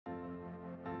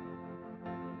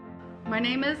My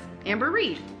name is Amber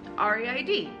Reed,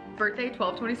 R-E-I-D, birthday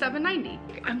 12/27/90.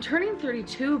 I'm turning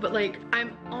 32, but like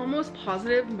I'm almost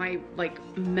positive my like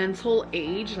mental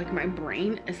age, like my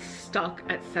brain is stuck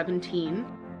at 17.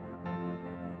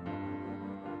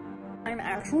 I'm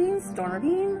actually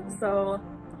starving, so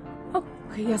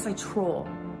okay, yes, I troll.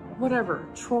 Whatever,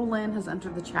 Trollin has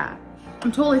entered the chat.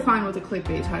 I'm totally fine with a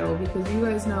clickbait title because you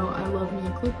guys know I love me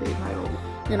a clickbait title.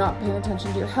 You're not paying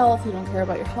attention to your health, you don't care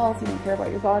about your health, you don't care about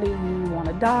your body, you want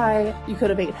to die, you could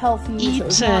have ate healthy, you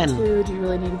chose not to, do you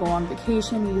really need to go on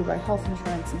vacation, you buy health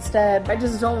insurance instead. I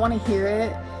just don't want to hear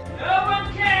it. No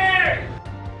one cares!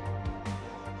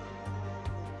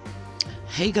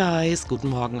 Hey guys, guten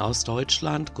Morgen aus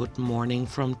Deutschland, good morning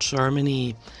from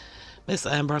Germany. Miss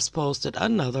Amber's posted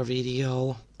another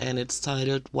video and it's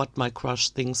titled What My Crush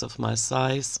Thinks of My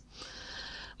Size.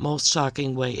 Most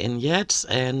shocking weigh-in yet,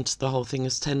 and the whole thing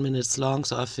is 10 minutes long,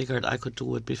 so I figured I could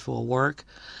do it before work.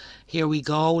 Here we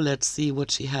go, let's see what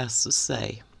she has to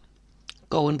say.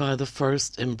 Going by the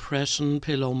first impression,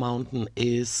 Pillow Mountain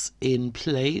is in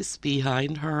place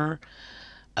behind her,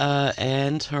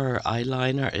 and her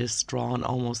eyeliner is drawn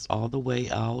almost all the way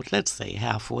out, let's say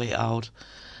halfway out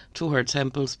to her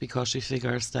temples, because she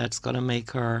figures that's gonna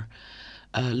make her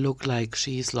look like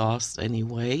she's lost any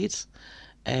weight.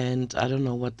 And I don't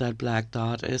know what that black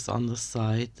dot is on the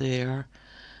side there,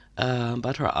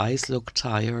 but her eyes look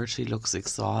tired, she looks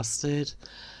exhausted.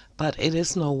 But it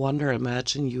is no wonder.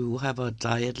 Imagine you have a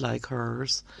diet like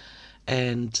hers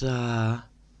and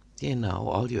you know,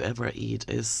 all you ever eat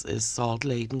is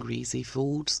salt-laden greasy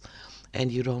foods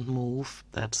and you don't move.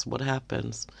 That's what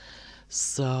happens.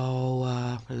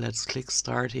 So let's click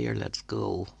start here. Let's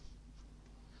go.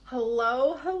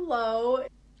 Hello, hello.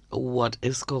 What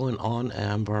is going on,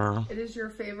 Amber? It is your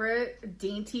favorite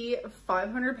dainty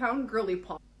 500-pound girly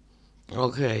pop.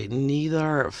 Okay,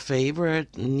 neither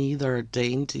favorite, neither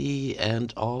dainty,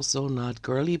 and also not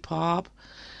girly pop,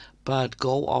 but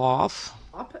go off.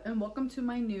 And welcome to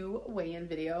my new weigh-in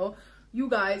video. You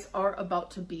guys are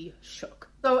about to be shook.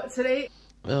 So today...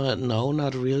 No,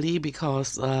 not really,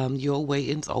 because your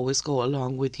weigh-ins always go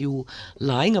along with you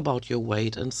lying about your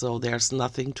weight, and so there's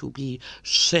nothing to be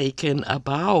shaken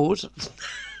about.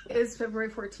 It is February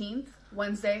 14th,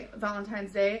 Wednesday,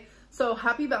 Valentine's Day. So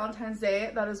happy Valentine's Day.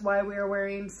 That is why we are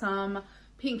wearing some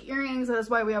pink earrings. That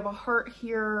is why we have a heart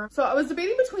here. So I was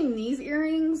debating between these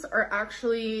earrings or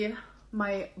actually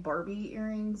my Barbie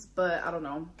earrings, but I don't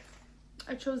know.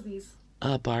 I chose these.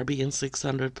 Barbie and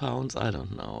 600 pounds, I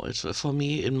don't know. It's, for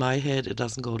me, in my head, it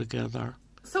doesn't go together.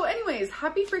 So anyways,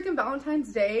 happy freaking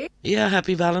Valentine's Day. Yeah,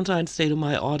 happy Valentine's Day to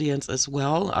my audience as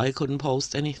well. I couldn't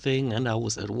post anything and I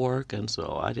was at work, and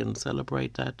so I didn't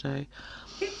celebrate that day.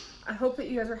 I hope that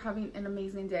you guys are having an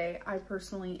amazing day. I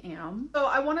personally am. So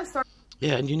I want to start.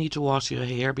 Yeah, and you need to wash your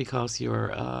hair because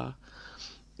your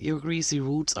greasy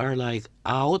roots are like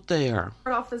out there.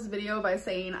 Start off this video by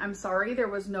saying I'm sorry there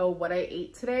was no what I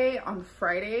ate today on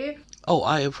Friday. Oh,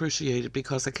 I appreciate it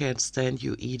because I can't stand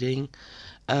you eating.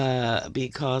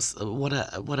 Because what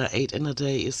I ate in a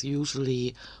day is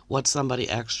usually what somebody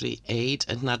actually ate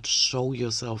and not show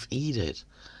yourself eat it.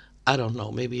 I don't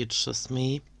know, maybe it's just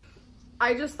me.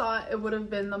 I just thought it would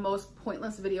have been the most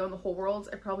pointless video in the whole world.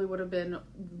 It probably would have been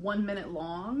 1 minute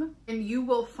long. And you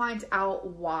will find out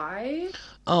why.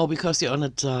 Oh, because you're on a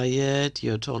diet.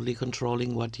 You're totally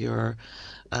controlling what you're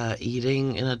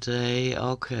eating in a day.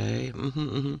 Okay.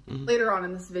 Later on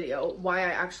in this video, why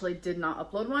I actually did not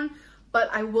upload one. But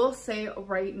I will say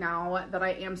right now that I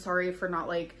am sorry for not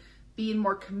like being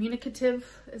more communicative.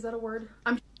 Is that a word?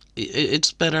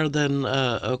 It's better than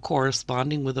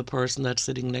corresponding with a person that's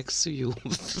sitting next to you.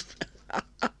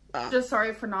 Just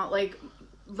sorry for not like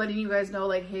letting you guys know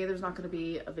like, hey, there's not going to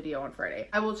be a video on Friday.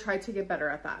 I will try to get better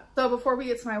at that. So before we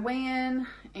get to my weigh-in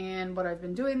and what I've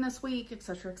been doing this week,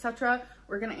 etc.,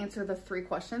 we're going to answer the 3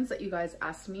 questions that you guys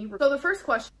asked me. So the first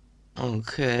question.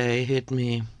 Okay, hit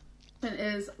me.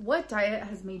 Is what diet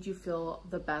has made you feel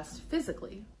the best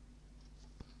physically?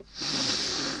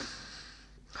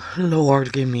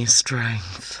 Lord, give me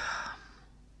strength.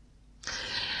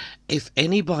 If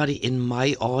anybody in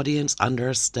my audience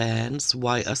understands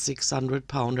why a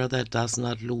 600-pounder that does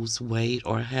not lose weight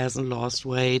or hasn't lost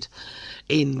weight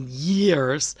in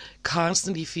years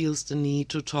constantly feels the need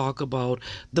to talk about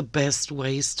the best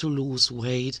ways to lose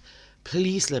weight,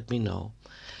 please let me know.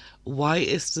 Why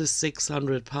is the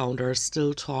 600-pounder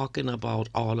still talking about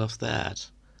all of that?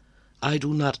 I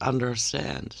do not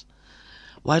understand.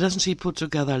 Why doesn't she put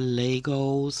together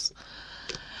Legos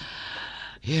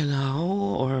you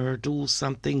know, or do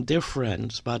something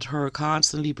different. But her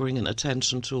constantly bringing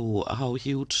attention to how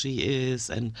huge she is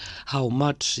and how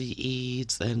much she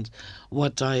eats and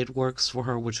what diet works for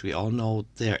her, which we all know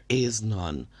there is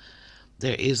none.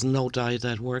 There is no diet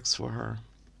that works for her.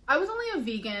 I was only a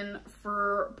vegan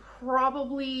for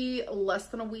probably less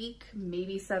than a week,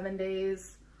 maybe 7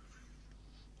 days.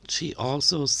 She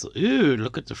also, ooh,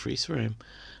 look at the freeze frame.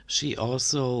 She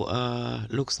also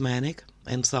looks manic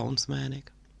and sounds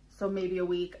manic. So maybe a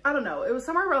week. I don't know. It was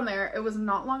somewhere around there. It was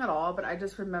not long at all, but I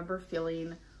just remember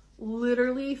feeling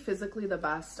literally physically the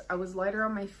best. I was lighter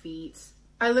on my feet.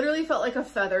 I literally felt like a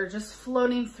feather just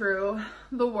floating through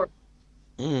the world.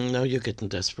 No, you're getting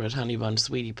desperate, honey bun,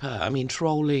 sweetie pie. I mean,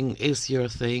 trolling is your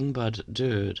thing, but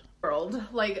dude.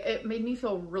 Like, it made me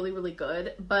feel really, really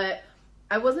good, but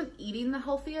I wasn't eating the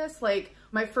healthiest. Like,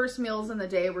 my first meals in the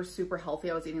day were super healthy.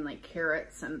 I was eating like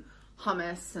carrots and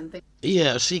hummus and things.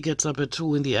 Yeah, she gets up at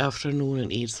 2 in the afternoon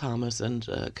and eats hummus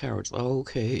and carrots.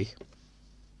 Okay.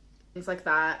 Things like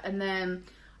that. And then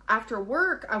after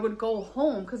work, I would go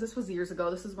home, because this was years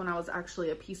ago. This is when I was actually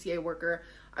a PCA worker.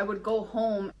 I would go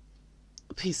home.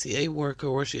 PCA worker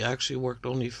where she actually worked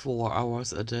only 4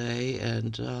 hours a day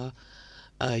and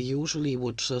usually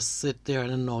would just sit there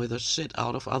and annoy the shit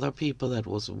out of other people that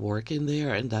was working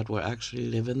there and that were actually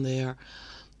living there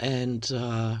and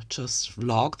just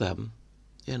vlog them,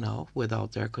 you know,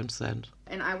 without their consent.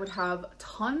 And I would have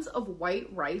tons of white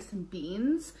rice and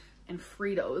beans and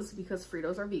Fritos, because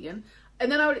Fritos are vegan. And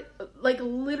then I would like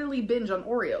literally binge on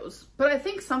Oreos. But I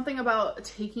think something about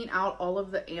taking out all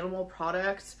of the animal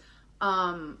products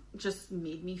just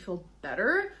made me feel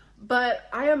better. But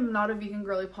I am not a vegan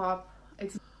girly pop.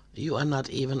 You are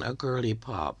not even a girly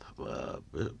pop,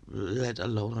 let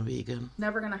alone a vegan.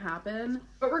 Never gonna happen.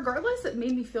 But regardless, it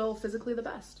made me feel physically the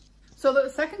best. So the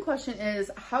second question is,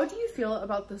 how do you feel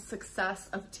about the success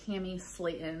of Tammy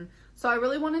Slayton? So I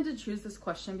really wanted to choose this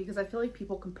question because I feel like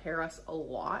people compare us a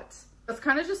lot. That's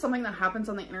kind of just something that happens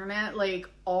on the internet. Like,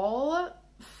 all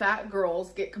fat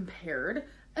girls get compared,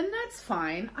 and that's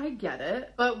fine. I get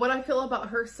it. But what I feel about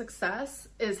her success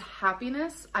is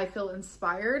happiness. I feel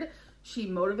inspired. She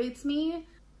motivates me.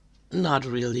 Not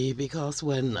really, because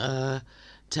when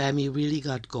Tammy really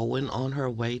got going on her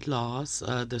weight loss,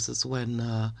 this is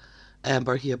when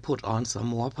Amber here put on some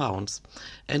more pounds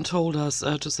and told us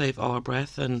to save our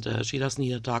breath, and she doesn't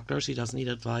need a doctor, she doesn't need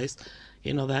advice.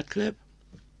 You know that clip?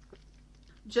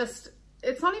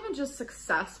 It's not even just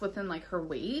success within like her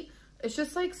weight. It's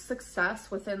just like success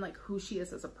within like who she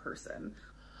is as a person.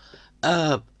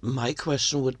 My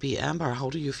question would be, Amber,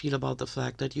 how do you feel about the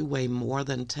fact that you weigh more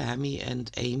than Tammy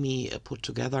and Amy put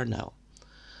together now?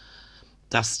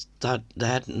 Does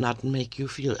that not make you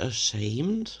feel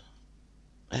ashamed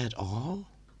at all?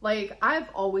 Like, I've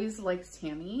always liked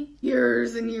Tammy.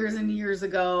 Years and years and years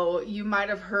ago, you might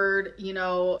have heard, you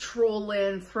know,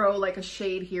 trolling, throw like a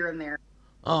shade here and there.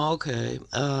 Oh, okay.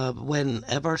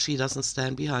 Whenever she doesn't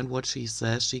stand behind what she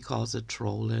says, she calls it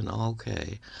trolling.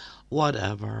 Okay.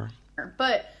 Whatever.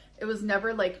 But it was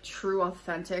never like true,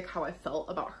 authentic how I felt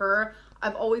about her.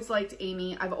 I've always liked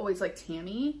Amy. I've always liked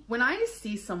Tammy. When I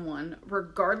see someone,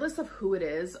 regardless of who it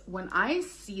is, when I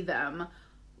see them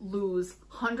lose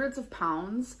hundreds of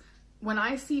pounds, when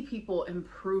I see people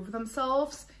improve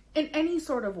themselves in any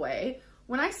sort of way,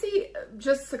 when I see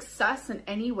just success in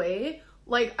any way,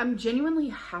 like, I'm genuinely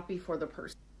happy for the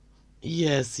person.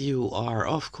 Yes, you are.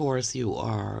 Of course you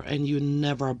are. And you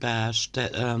never bashed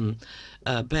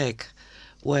back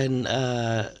when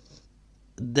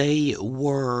they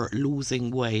were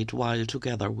losing weight while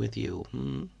together with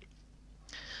you.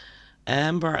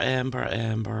 Amber, Amber,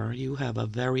 Amber, you have a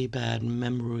very bad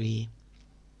memory.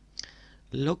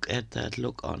 Look at that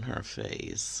look on her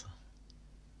face.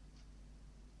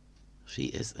 She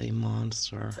is a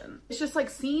monster. It's just like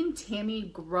seeing Tammy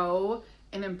grow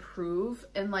and improve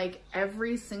in like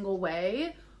every single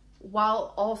way,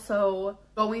 while also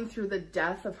going through the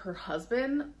death of her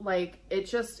husband. Like, it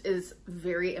just is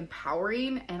very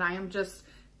empowering, and I am just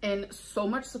in so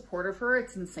much support of her.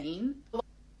 It's insane.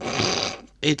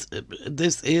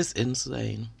 This is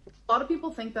insane. A lot of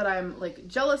people think that I'm like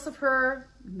jealous of her.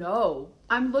 No,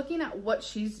 I'm looking at what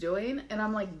she's doing and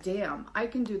I'm like, damn, I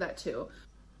can do that too.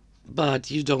 But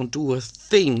you don't do a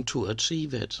thing to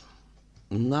achieve it.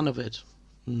 None of it.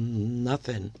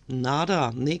 Nothing.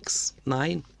 Nada. Nix.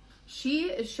 Nein. She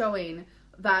is showing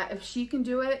that if she can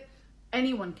do it,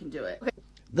 anyone can do it. Okay.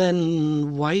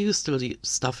 Then why are you still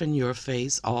stuffing your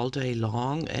face all day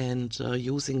long and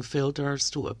using filters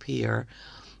to appear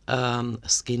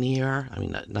skinnier? I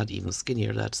mean, not even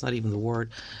skinnier, that's not even the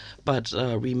word, but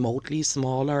remotely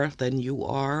smaller than you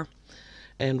are.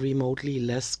 and remotely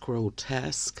less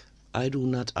grotesque? I do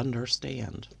not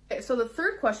understand. Okay, so the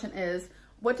third question is,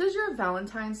 what does your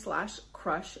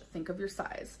Valentine/crush think of your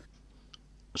size?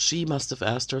 She must have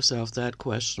asked herself that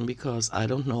question because I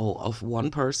don't know of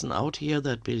one person out here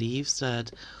that believes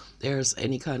that there's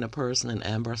any kind of person in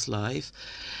Amber's life.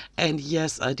 And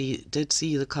yes, I did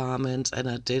see the comments and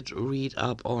I did read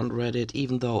up on Reddit,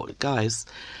 even though, guys,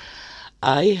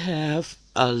 I have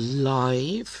a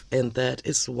life, and that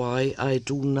is why I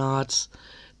do not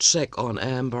check on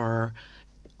Amber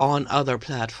on other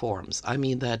platforms. I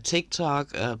mean, that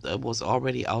TikTok was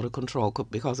already out of control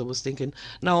because I was thinking,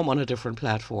 now I'm on a different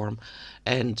platform,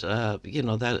 and you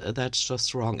know, that's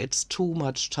just wrong. It's too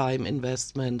much time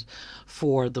investment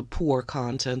for the poor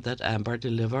content that Amber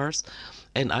delivers,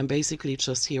 and I'm basically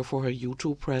just here for her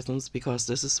YouTube presence because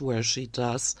this is where she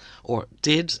does, or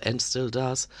did and still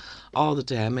does, all the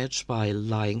damage by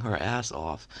lying her ass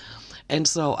off. And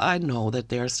so I know that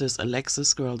there's this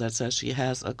Alexis girl that says she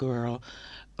has a girl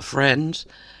friend,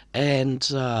 and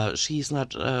she's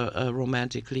not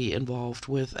romantically involved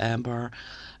with Amber,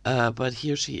 but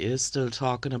here she is still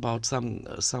talking about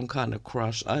some kind of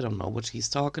crush. I don't know what she's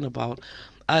talking about.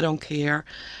 I don't care.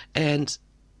 And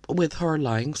with her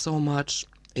lying so much,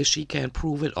 if she can't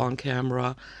prove it on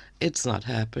camera, it's not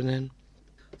happening.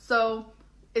 So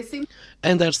it seems,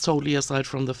 and that's totally aside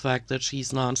from the fact that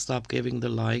she's nonstop giving the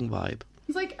lying vibe.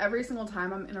 It's like every single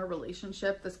time I'm in a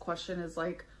relationship, this question is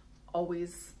like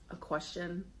always a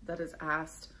question that is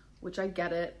asked, which I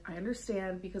get it. I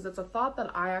understand, because it's a thought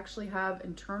that I actually have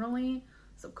internally,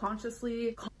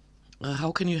 subconsciously.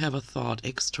 How can you have a thought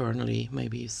externally?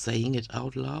 Maybe saying it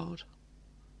out loud?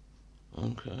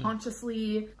 Okay.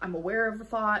 Consciously, I'm aware of the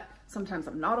thought. Sometimes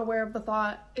I'm not aware of the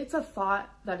thought. It's a thought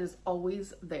that is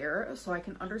always there, so I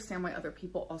can understand why other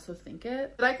people also think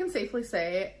it. But I can safely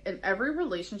say, in every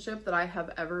relationship that I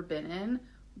have ever been in,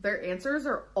 their answers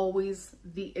are always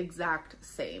the exact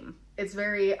same. It's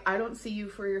very, I don't see you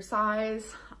for your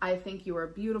size. I think you are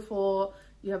beautiful.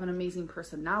 You have an amazing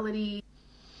personality.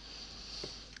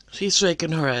 She's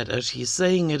shaking her head as she's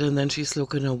saying it, and then she's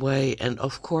looking away. And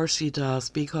of course she does,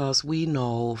 because we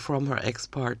know from her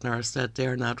ex-partners that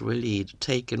they're not really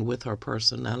taken with her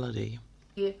personality.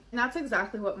 And that's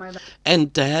exactly what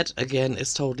and that, again,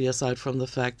 is totally aside from the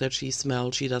fact that she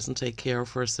smells, she doesn't take care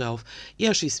of herself.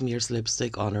 Yeah, she smears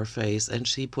lipstick on her face, and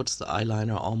she puts the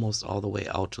eyeliner almost all the way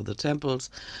out to the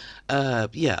temples.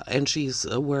 Yeah, and she's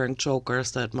wearing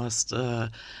chokers that must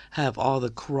have all the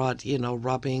crud, you know,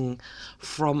 rubbing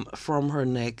from her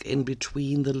neck in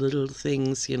between the little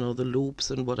things, you know, the loops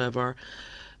and whatever.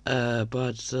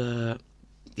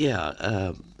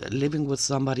 Yeah, living with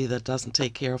somebody that doesn't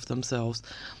take care of themselves,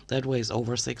 that weighs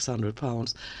over 600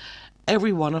 pounds.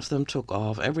 Every one of them took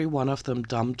off. Every one of them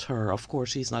dumped her. Of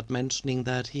course, she's not mentioning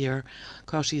that here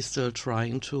because she's still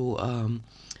trying to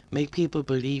make people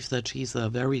believe that she's a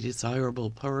very desirable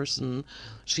person.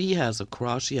 She has a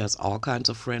crush. She has all kinds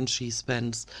of friends she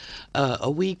spends a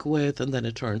week with, and then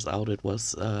it turns out it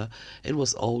was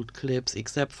old clips,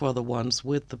 except for the ones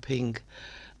with the pink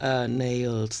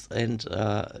nails. And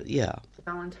yeah,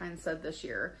 Valentine said this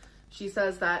year, she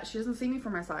says that she doesn't see me for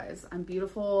my size. I'm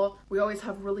beautiful. We always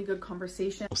have really good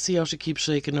conversation. See how she keeps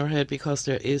shaking her head because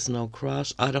there is no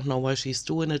crush. I don't know why she's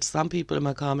doing it. Some people in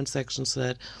my comment section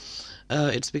said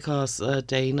it's because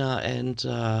Dana and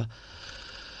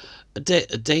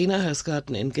Dana has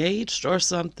gotten engaged or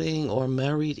something, or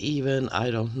married even, I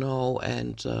don't know,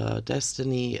 and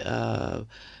Destiny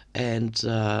and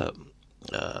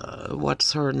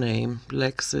what's her name?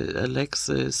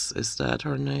 Alexis, is that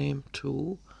her name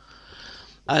too?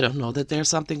 I don't know, that there's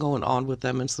something going on with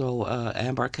them, and so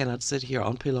Amber cannot sit here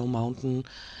on Pillow Mountain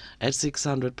at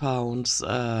 600 pounds,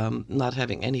 not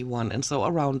having anyone. And so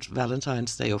around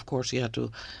Valentine's Day, of course, she had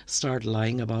to start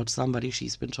lying about somebody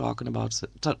she's been talking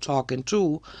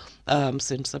to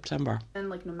since September. And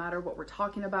like, no matter what we're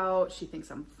talking about, she thinks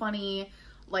I'm funny.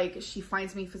 Like, she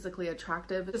finds me physically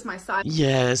attractive. It's my size.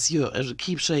 Yes, you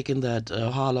keep shaking that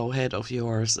hollow head of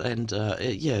yours, and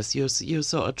yes, you're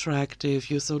so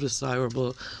attractive, you're so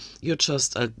desirable, you're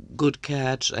just a good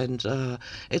catch, and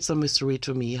it's a mystery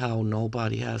to me how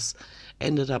nobody has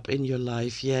ended up in your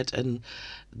life yet, and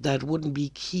that wouldn't be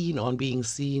keen on being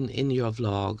seen in your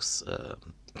vlogs.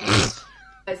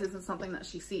 This isn't something that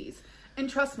she sees, and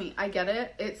trust me, I get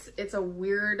it. It's a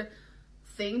weird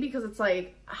thing because it's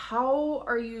like, how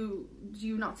are you, do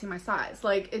you not see my size?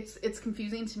 Like, it's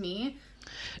confusing to me.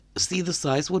 See, the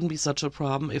size wouldn't be such a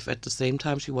problem if at the same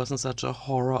time she wasn't such a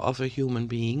horror of a human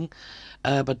being.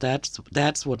 But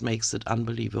that's what makes it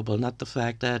unbelievable, not the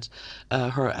fact that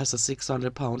her as a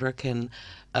 600-pounder can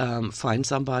find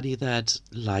somebody that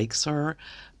likes her,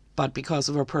 but because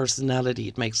of her personality,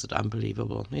 it makes it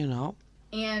unbelievable, you know?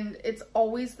 And it's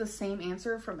always the same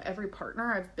answer from every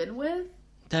partner I've been with.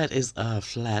 That is a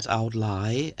flat-out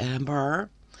lie, Amber.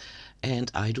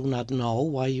 And I do not know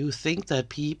why you think that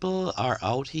people are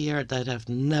out here that have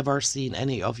never seen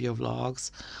any of your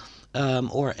vlogs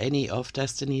or any of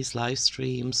Destiny's live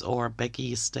streams or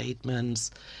Becky's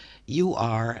statements. You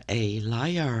are a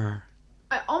liar.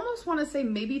 I almost want to say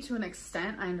maybe to an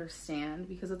extent I understand,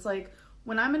 because it's like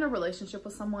when I'm in a relationship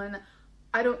with someone,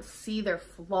 I don't see their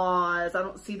flaws. I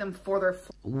don't see them for their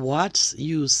flaws. What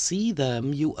you see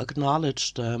them, you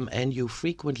acknowledge them, and you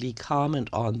frequently comment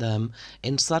on them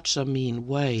in such a mean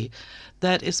way.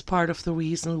 That is part of the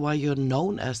reason why you're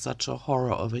known as such a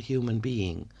horror of a human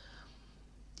being.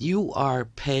 You are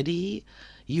petty,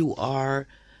 you are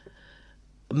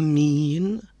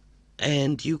mean,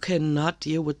 and you cannot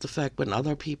deal with the fact when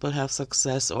other people have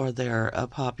success or they're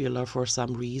popular for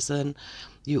some reason,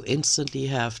 you instantly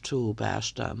have to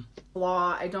bash them.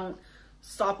 Flaw. I don't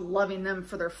stop loving them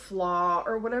for their flaw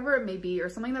or whatever it may be, or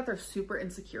something that they're super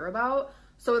insecure about.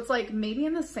 So it's like maybe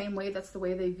in the same way that's the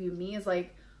way they view me, is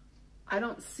like, I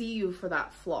don't see you for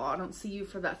that flaw. I don't see you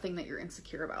for that thing that you're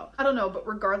insecure about. I don't know, but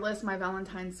regardless, my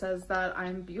Valentine says that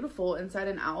I'm beautiful inside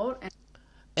and out. And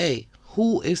hey,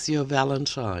 who is your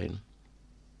Valentine?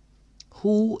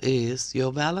 Who is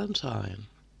your Valentine?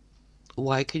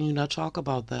 Why can you not talk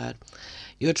about that?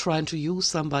 You're trying to use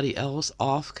somebody else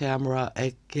off camera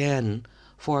again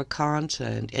for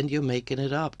content, and you're making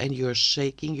it up, and you're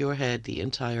shaking your head the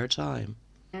entire time.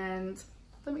 And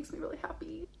that makes me really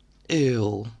happy.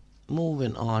 Ew.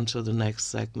 Moving on to the next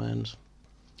segment.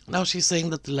 Now she's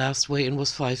saying that the last weigh-in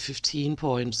was 515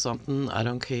 point something, I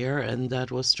don't care, and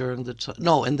that was during the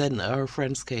no, and then her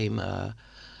friends came, her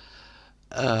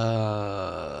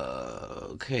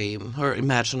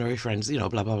imaginary friends, you know,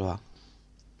 blah blah blah.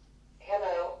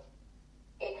 Hello,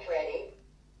 it's ready.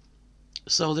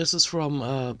 So this is from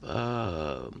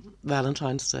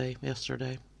Valentine's Day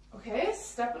yesterday. Okay,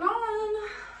 stepping on.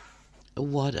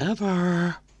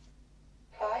 Whatever.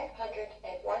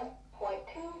 501.2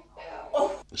 pounds.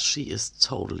 Oh. She is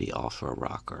totally off her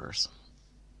rockers.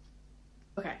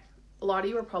 Okay, a lot of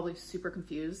you are probably super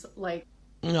confused. Like,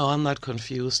 No, I'm not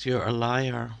confused. You're a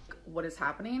liar. what is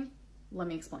happening? Let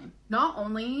me explain. Not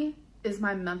only is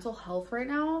my mental health right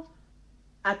now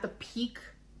at the peak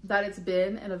that it's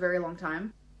been in a very long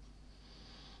time.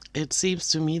 It seems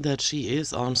to me that she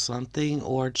is on something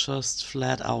or just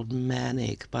flat out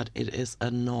manic, but it is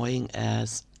annoying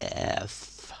as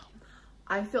F.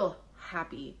 I feel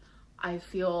happy. I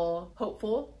feel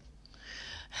hopeful.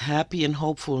 Happy and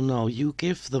hopeful, no. You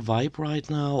give the vibe right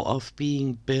now of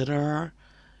being bitter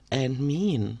and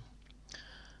mean.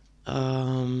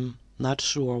 Not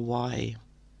sure why.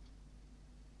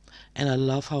 And I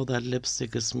love how that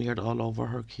lipstick is smeared all over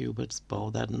her cupid's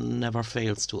bow. That never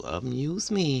fails to amuse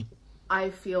me. I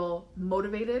feel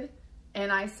motivated.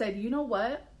 And I said, you know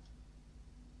what?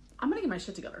 I'm gonna get my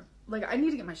shit together. Like, I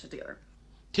need to get my shit together.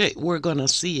 Okay, we're gonna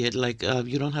see it. Like,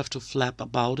 you don't have to flap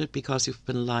about it because you've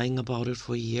been lying about it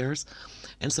for years.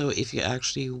 And so if you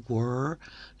actually were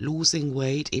losing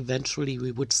weight, eventually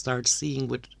we would start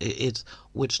seeing it,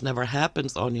 which never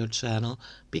happens on your channel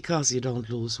because you don't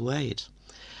lose weight.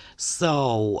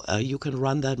 So you can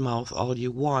run that mouth all you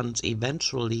want.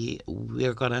 Eventually,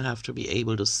 we're going to have to be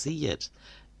able to see it,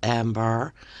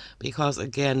 Amber. Because,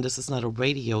 again, this is not a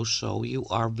radio show. You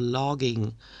are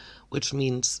vlogging, which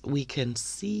means we can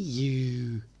see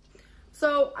you.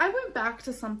 So I went back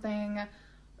to something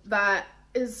that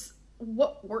is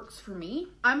what works for me.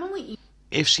 I'm only eating.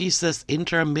 If she says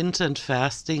intermittent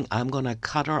fasting, I'm going to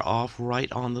cut her off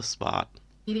right on the spot.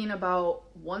 Eating about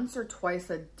once or twice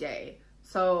a day.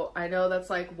 So I know that's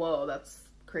like, whoa, that's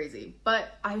crazy.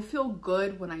 But I feel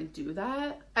good when I do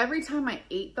that. Every time I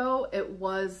ate though, it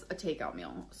was a takeout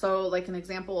meal. So like an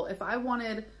example, if I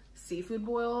wanted seafood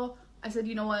boil, I said,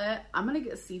 you know what? I'm gonna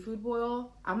get seafood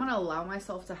boil. I'm gonna allow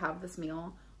myself to have this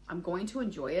meal. I'm going to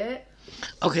enjoy it.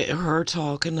 Okay, her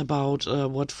talking about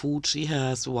what food she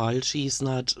has while she's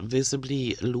not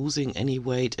visibly losing any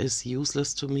weight is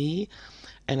useless to me.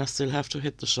 And I still have to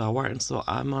hit the shower, and so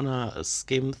I'm gonna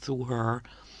skim through her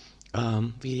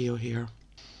video here.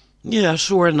 Yeah,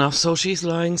 sure enough. So she's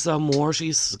lying some more.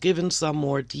 She's given some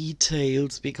more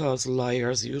details because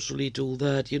liars usually do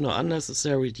that, you know,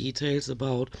 unnecessary details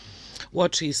about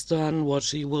what she's done, what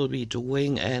she will be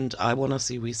doing, and I want to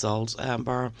see results,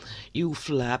 Amber. You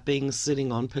flapping,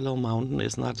 sitting on Pillow Mountain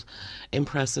is not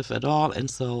impressive at all, and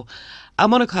so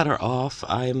I'm gonna cut her off.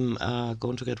 I'm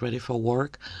going to get ready for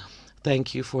work.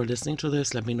 Thank you for listening to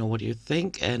this. Let me know what you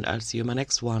think, and I'll see you in my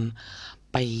next one.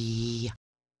 Bye.